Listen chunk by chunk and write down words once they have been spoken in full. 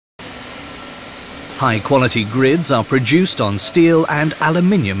High-quality grids are produced on steel and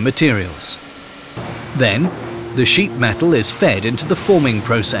aluminium materials. Then, the sheet metal is fed into the forming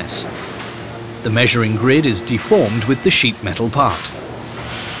process. The measuring grid is deformed with the sheet metal part.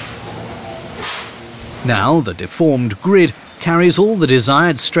 Now, the deformed grid carries all the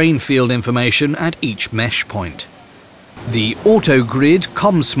desired strain field information at each mesh point. The Autogrid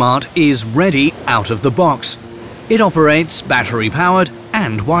ComSmart is ready out of the box. It operates battery-powered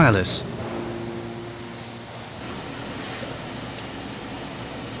and wireless.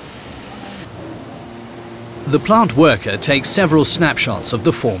 The plant worker takes several snapshots of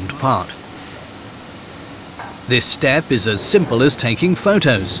the formed part. This step is as simple as taking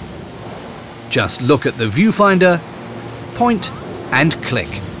photos. Just look at the viewfinder, point and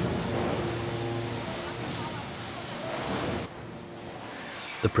click.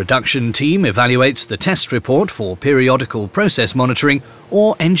 The production team evaluates the test report for periodical process monitoring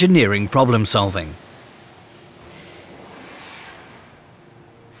or engineering problem solving.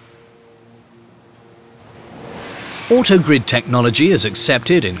 Autogrid technology is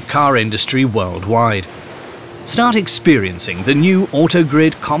accepted in car industry worldwide. Start experiencing the new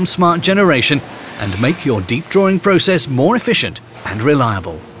Autogrid ComSmart generation and make your deep drawing process more efficient and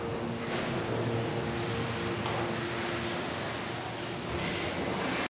reliable.